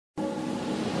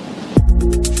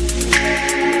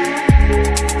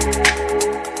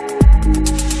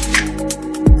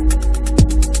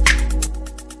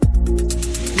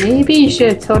Maybe you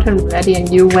should have told him ready and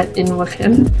you went in with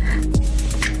him.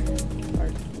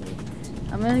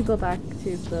 I'm gonna go back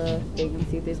to the thing and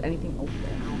see if there's anything open.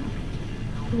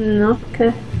 No,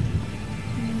 okay.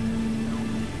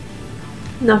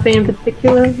 Nothing in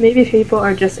particular. Maybe people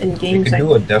are just in games. We could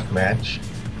do a death match.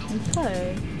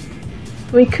 Okay.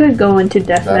 We could go into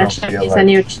deathmatch.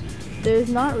 There's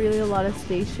not really a lot of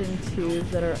station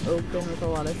 2s that are open with a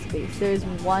lot of space. There's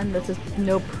one that says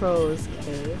no pros,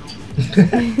 okay?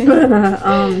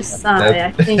 Sai,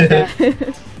 I think that...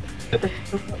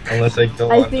 Unless I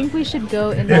go I think we should go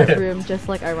in that room just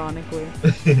like ironically.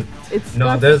 It's no,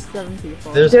 got there's 7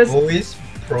 people. There's always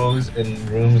pros in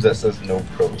rooms that says no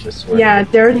pros, I swear. Yeah,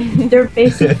 they're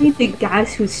basically the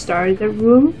guys who started the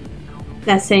room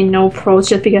that say no pros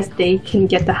just because they can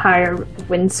get the higher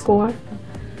win score.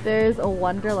 There's a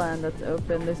Wonderland that's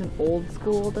open. There's an old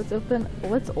school that's open.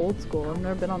 What's old school? I've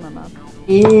never been on that map.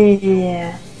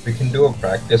 Yeah. We can do a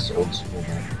practice old school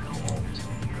map.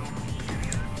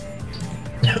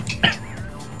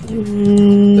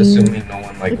 Assuming no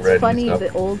one like it's read funny, stuff.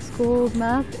 the old school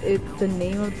map, the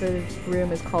name of the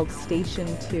room is called Station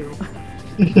 2.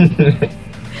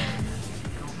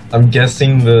 I'm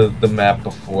guessing the map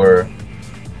before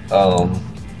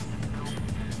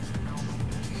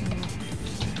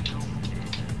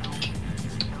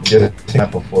the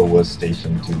map before was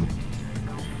Station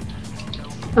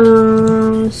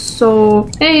 2. So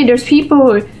hey, there's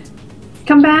people.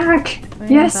 Come back.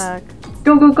 Yes. Back.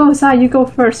 Go, Sai, you go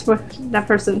first for that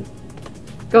person.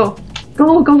 Go,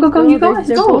 you guys,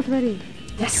 they're go! Both ready.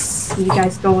 Yes, you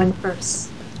guys go in first.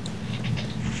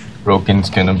 Rokin's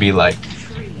gonna be like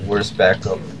worst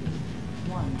backup.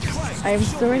 I am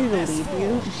so ready to leave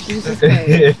you. Jesus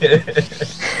Christ.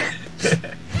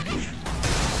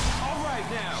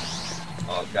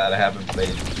 Oh god, I haven't played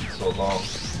in so long.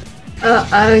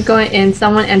 I'm going in.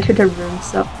 Someone entered the room,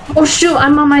 so... Oh shoot,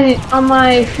 I'm on my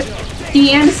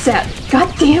DN set.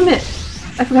 God damn it!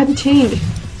 I forgot to change.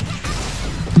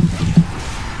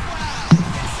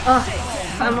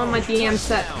 I'm on my DM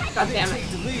set. God damn it.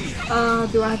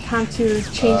 Do I have time to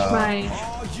change my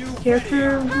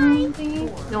character room thingy?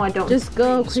 No, I don't. Just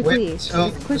go quickly. Just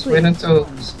wait until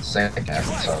Saique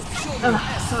happens up.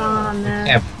 Oh man.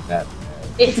 Can't do that.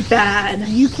 It's bad.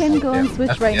 You can go and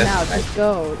switch right now. Just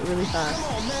go really fast.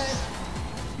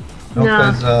 No,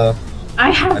 because I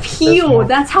have heal.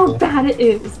 That's how bad it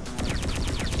is.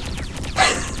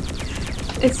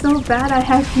 It's so bad. I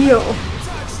have heal.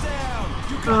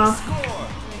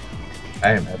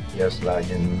 I am FPS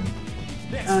lagging.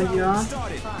 Oh, you are? 4,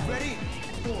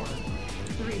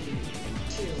 3,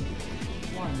 2,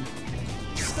 1.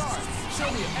 Start. Show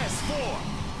me S4.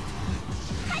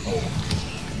 Oh.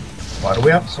 Why do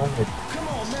we have so many? Come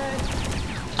on, man.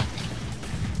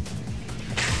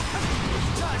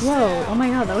 Whoa! Oh my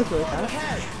god, that was really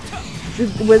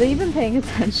fast. Were they even paying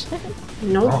attention?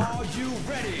 Nope. Oh. Are you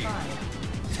ready?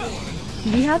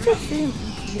 We have to see.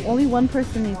 Only one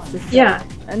person needs to sit. Yeah.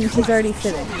 And he's already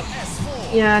sitting.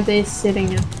 Yeah, they're sitting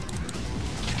now.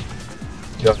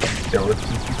 Yep, there were 2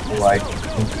 people like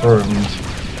confirmed.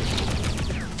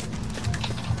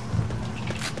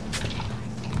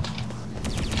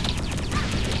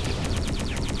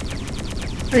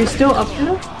 Are you still up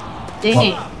there?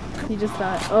 Dang. He just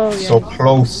thought, oh yeah. So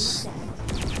close.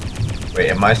 Wait,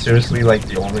 am I seriously like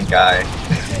the only guy?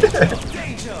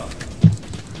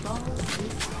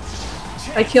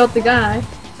 I killed the guy.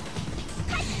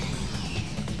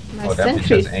 My Oh, that bitch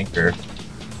sentry. has anchor.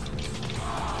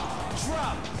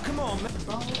 Drop. Come on, man.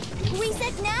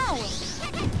 Reset now.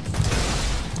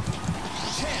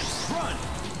 Chance,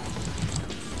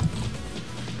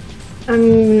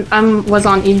 run. Was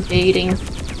on invading.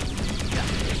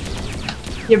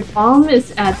 Your bomb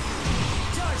is at...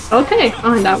 Okay,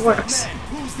 fine, that works.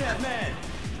 Who's that man?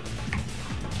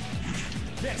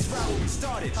 Next round will be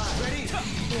started. Ready?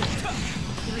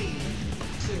 3,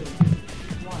 2,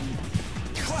 1.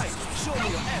 Fight. Show me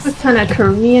your S. What kind of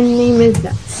Korean name is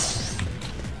that?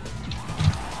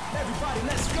 Everybody,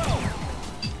 let's go.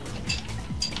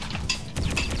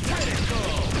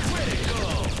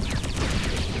 Critical.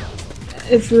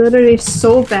 It's literally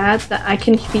so bad that I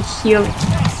can be healing.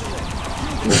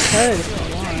 You could if you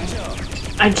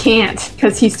want. I can't,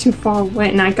 because he's too far away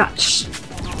and I got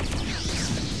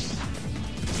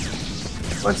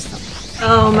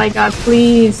Oh my god,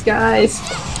 please, guys.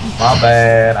 My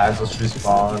bad, I just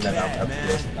respawned and I'm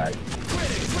FPS like.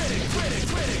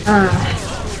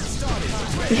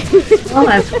 Well, I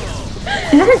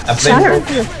Shattered.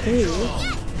 think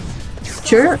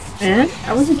Jerk, man.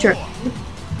 I was a jerk.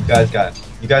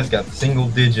 you guys got single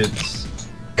digits.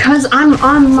 Cause I'm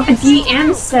on my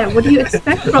DN set. What do you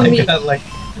expect from me?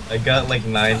 I I got like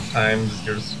 9 times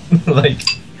yours. Like.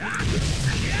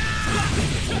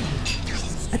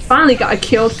 I finally got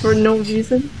killed for no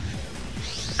reason.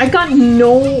 I got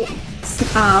no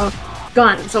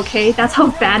guns, okay? That's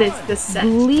how bad is this set.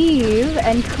 Leave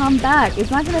and come back.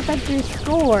 It's not gonna affect your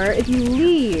score if you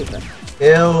leave.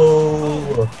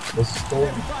 Ew. The storm.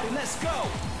 Everybody, let's go.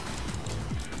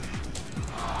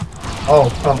 Oh,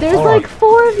 come There's on. like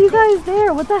 4 of you guys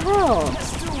there. What the hell?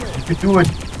 Let's do it. You can do it.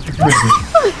 You can do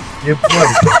it. Your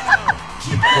blood.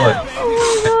 Your blood.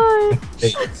 Oh my god.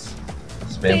 Thanks.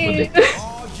 Spam for the.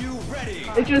 Are you ready?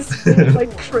 I just feel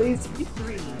like crazy.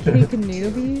 You can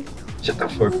newbie. Shut the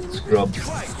fuck, scrub.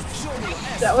 Christ, show me your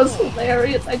ass. That was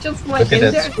hilarious. I just went Look at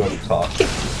in that there. scrub talk.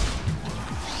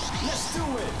 Let's do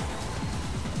it.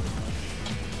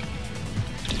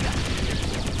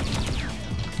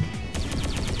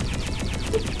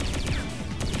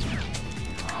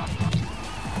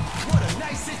 What a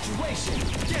nice situation.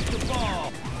 Get the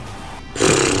ball.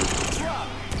 Drop.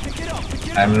 Pick it up. Pick it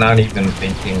up. I'm not even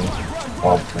thinking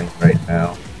ball playing right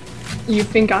now. You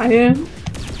think I am?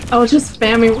 I was just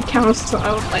spamming counter, so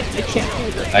I was like, I can't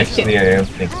do this. Actually, I am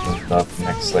thinking about the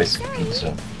next slice of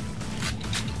pizza.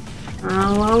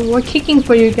 Well, we're kicking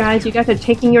for you guys. You guys are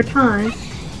taking your time.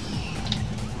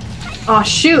 Oh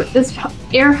shoot! This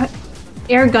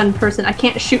air gun person. I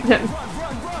can't shoot him. Run,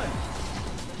 run, run.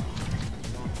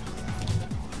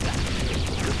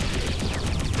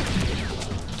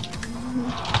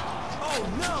 Oh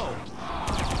no.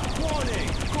 Warning.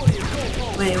 Go to your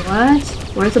goal. Wait, what?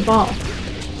 Where's the ball?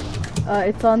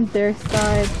 It's on their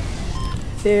side.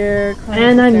 They're kind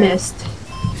And of I there. missed.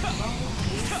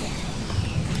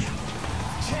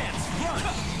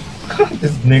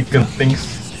 This nigga thinks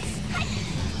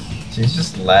she's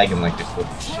just lagging like a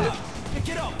fucking shit. Pick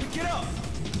it up. Pick it up.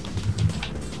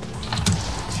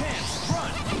 Chance.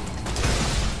 Run.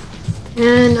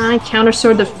 And I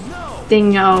countersword the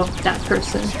thing of that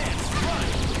person.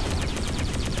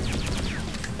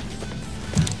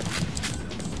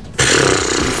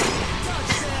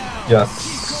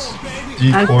 Yes.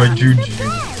 Decoy Juju.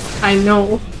 I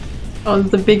know. I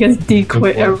was the biggest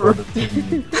decoy Good one ever. for the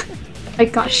team. I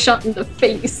got shot in the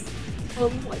face. I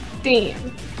was like,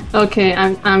 damn. Okay,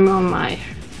 I'm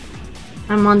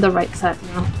on the right side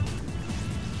now.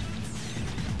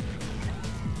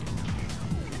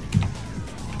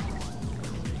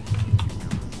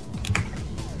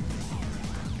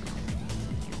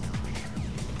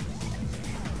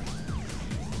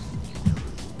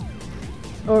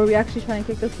 Oh, are we actually trying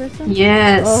to kick this person?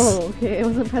 Yes. Oh, okay. I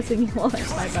wasn't pressing you on.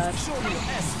 My bad. Show me your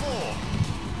S4.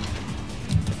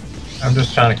 I'm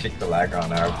just trying to kick the lag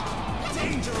on out.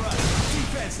 Dangerous.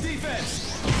 Defense.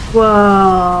 Defense.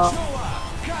 Whoa.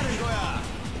 가는 거야.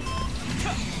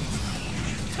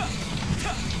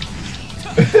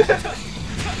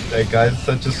 That guy's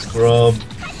such a scrub.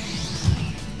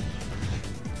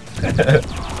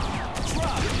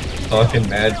 Talking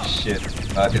mad shit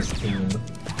about his team.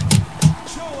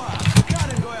 좋아.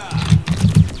 가는 거야.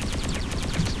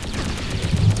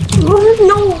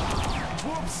 No.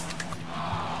 Whoops.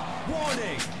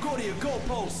 Warning. Go to your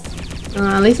goalpost.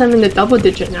 At least I'm in the double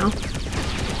digit now.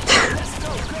 Let's go.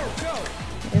 Go. Go.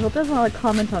 I hope that's not a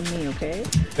comment on me, okay?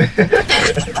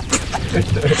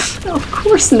 Of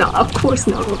course not. Of course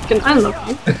not. Rokin. I love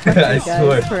you. I guys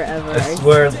swear. forever. I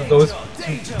swear those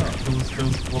boys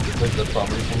are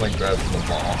probably from like grabbing the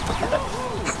ball.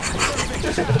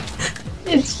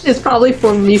 It's probably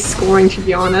for me scoring, to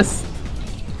be honest.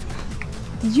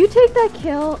 Did you take that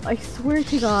kill? I swear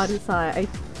to God, Sai.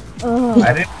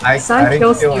 Ugh. Sai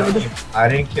kills you. I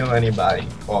didn't kill anybody.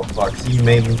 Oh fuck, he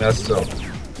made me mess up.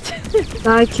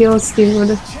 I kill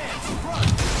Steward.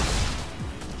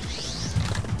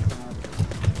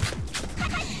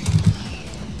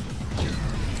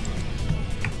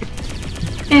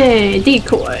 Hey,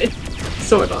 decoy.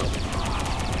 Sort of.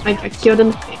 I got killed in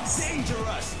the face.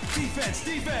 Dangerous. Defense.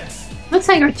 Defense. Looks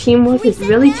like our teamwork is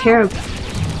really terrible.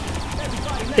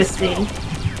 Just saying.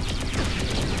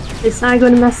 Is Sai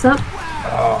gonna mess up?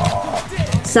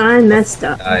 Oh, Sai messed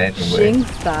up. anyway,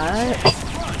 Jinx that.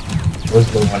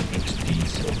 was the one HP,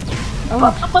 so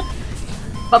Oh,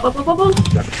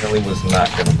 definitely was not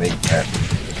gonna make that.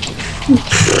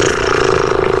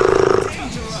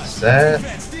 Sad.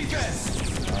 Defense. Defense.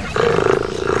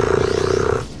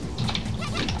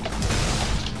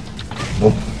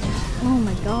 Nope. oh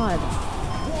my God.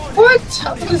 What?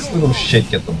 How did this little shit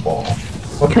get the ball?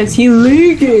 Because he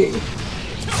leaking.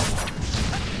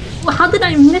 Well, how did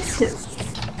I miss him?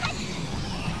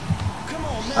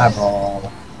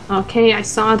 Eyeball. Okay, I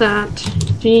saw that.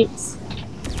 Jeez.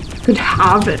 Could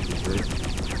have it.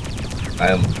 I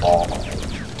am ball.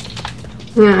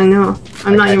 Yeah, I know.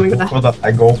 I'm not even gonna.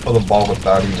 I go for the ball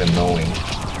without even knowing.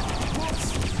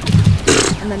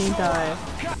 And then you die.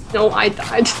 No, I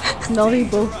died. No, we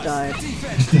both died.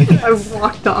 I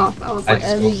walked off. I was like,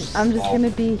 And I'm just gonna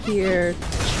be here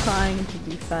trying to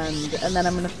defend, and then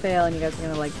I'm gonna fail, and you guys are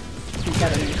gonna like peek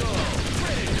at me.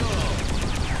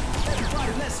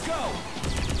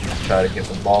 Try to get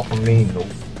the ball from me. Nope.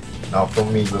 Not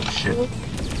from me, little shit.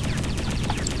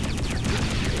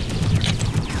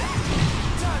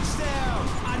 Touchdown!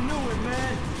 I knew it,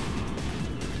 man.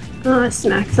 oh, I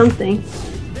smacked something.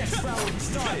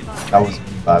 That was me,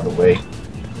 by the way.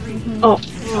 Oh,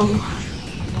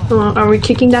 are we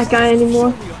kicking that guy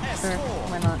anymore? Sure,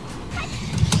 why not?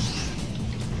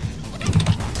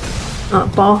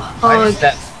 Ball I hog.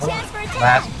 that last person. I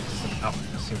don't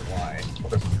see why.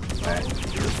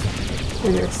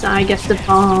 And then Sai gets the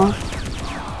ball.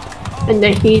 And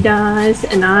then he dies,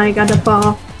 and I got the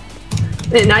ball.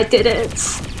 And I did it.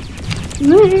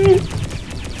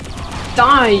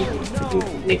 Die, you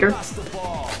nigger.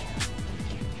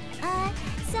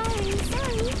 Sorry.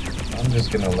 I'm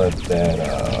just gonna let that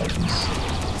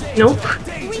Nope.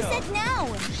 Reset now.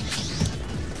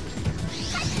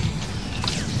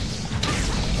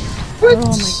 Oh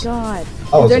my god.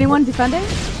 Oh, Is there anyone defending?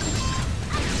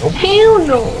 Hell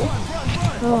no.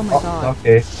 Oh my god.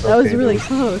 Okay. That was okay, really there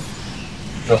close.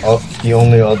 the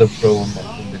only other pro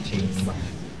in the team.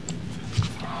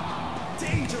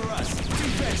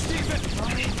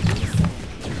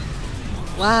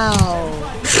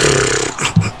 Wow.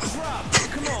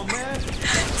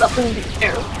 It's up in the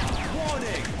air.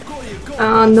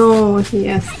 Oh no,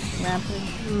 yes. Rampage.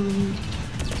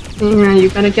 Yeah, you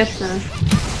better get that.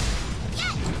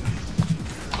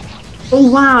 Oh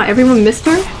wow, everyone missed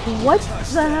her? What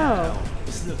the hell?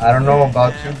 I don't know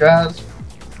about you guys,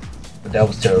 but that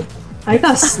was terrible. I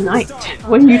got sniped.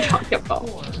 What are you talking about?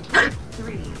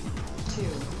 3, 2,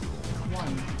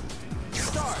 1.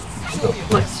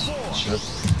 What? Shit.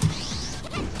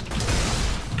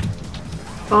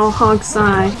 Ball hog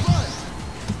Sai.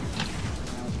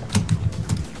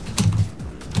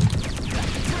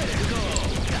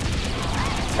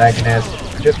 Back in ass.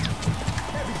 Shit.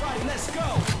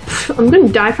 I'm gonna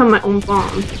die from my own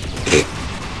bomb.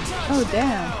 Oh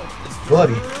damn.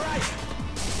 Bloody.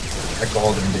 Like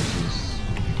all them bitches.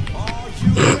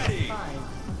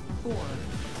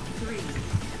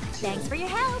 Thanks for your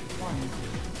help.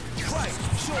 Right,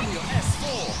 show me your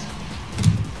S4.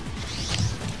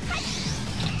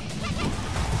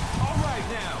 All right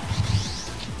now.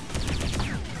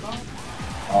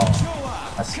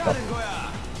 Oh, I stuck.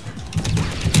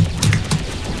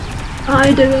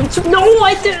 I didn't. No,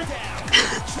 I didn't.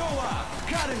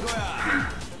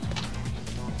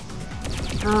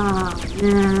 Ah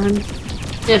man.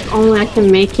 If only I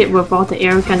can make it with all the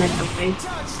air gun in the way.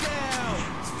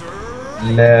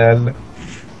 Lel.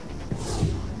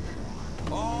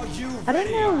 I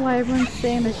don't know why everyone's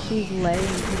saying that she's laying. I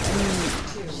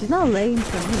mean, she's not laying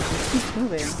for me. She keeps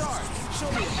moving.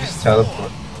 Just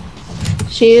teleport.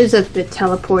 She is a bit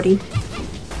teleporting.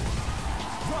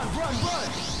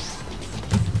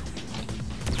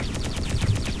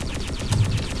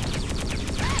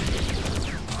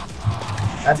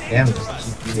 God damn,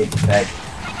 just keep you back.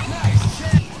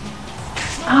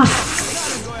 Ah,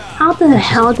 how the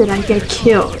hell did I get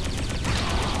killed?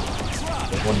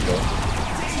 One go.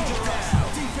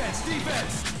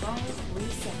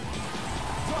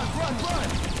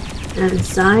 And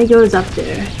Sai goes up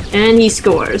there, and he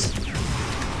scores.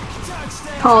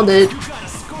 Called it.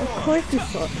 Of course he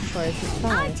scores. It's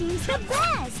Our fine. team's the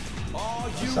best.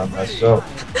 Sound messed up.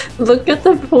 Look at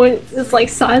the point. It's like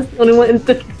Sai's the only one in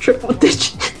the triple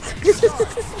digits.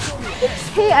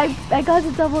 Hey, I got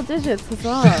to double digits as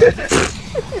well.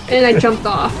 And I jumped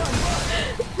off.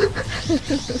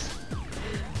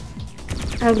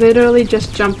 I literally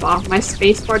just jumped off. My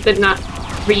spacebar did not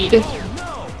read.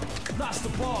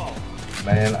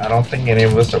 Man, I don't think any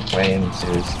of us are playing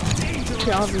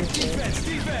seriously. Obviously.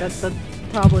 That's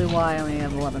probably why I only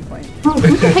have 11 points. Oh,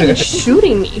 who the heck is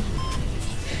shooting me?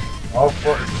 Oh,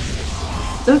 fuck.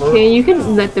 It's okay, you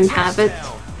can let them have it.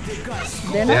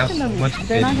 They're They not have gonna. so much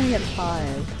They're not vision. gonna get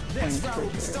 5 points for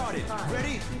sure.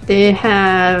 They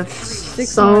have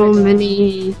so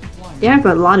many. They have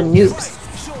a lot of noobs.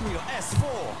 Show me your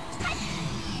S4.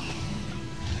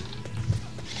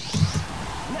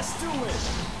 Let's do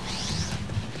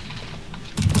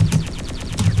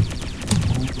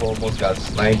it. Almost got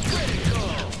sniped.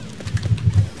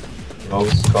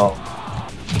 Close call.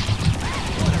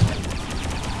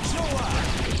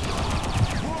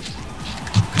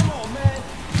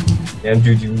 Damn,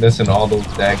 dude, you missing all those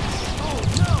daggers.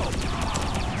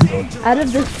 Out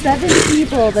of the 7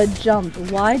 people that jumped,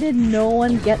 why did no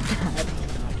one get that?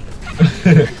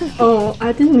 Oh,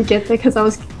 I didn't get that because I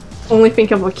was only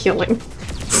thinking about killing.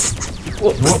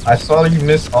 Whoop, I saw you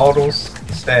miss all those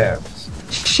stabs.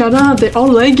 Shut up, they're all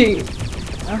lagging.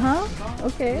 Uh-huh,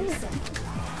 okay.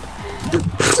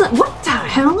 What the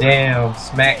hell? Damn,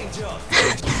 smack.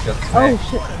 Oh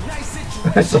shit.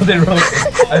 I saw they wrote.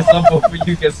 I saw both of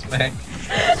you get smacked.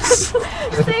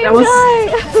 Same That was-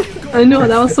 guy! I know,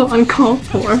 that was so uncalled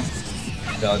for.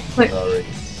 God, Like- sorry.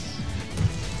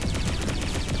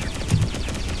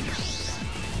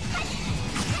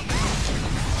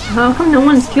 How come no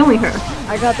one's killing her?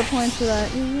 I got the point for that.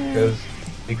 Yeah.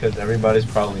 Because everybody's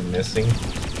probably missing.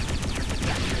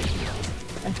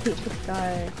 I hate this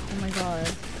guy. Oh my god.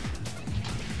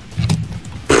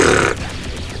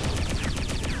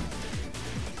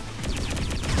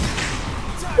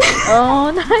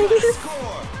 Oh, nice!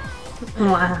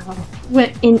 Wow.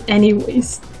 Went in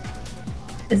anyways.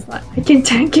 It's like, I can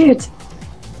tank it!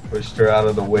 Pushed her out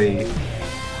of the way. You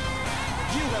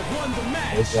have won the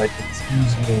match. I was like,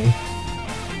 excuse me.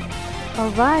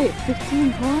 Alright,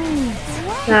 15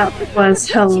 points! That was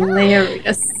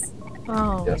hilarious. Oh my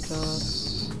god.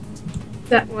 Yes.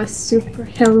 That was super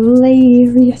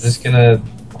hilarious. Just gonna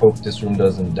hope this room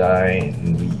doesn't die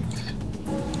and leave.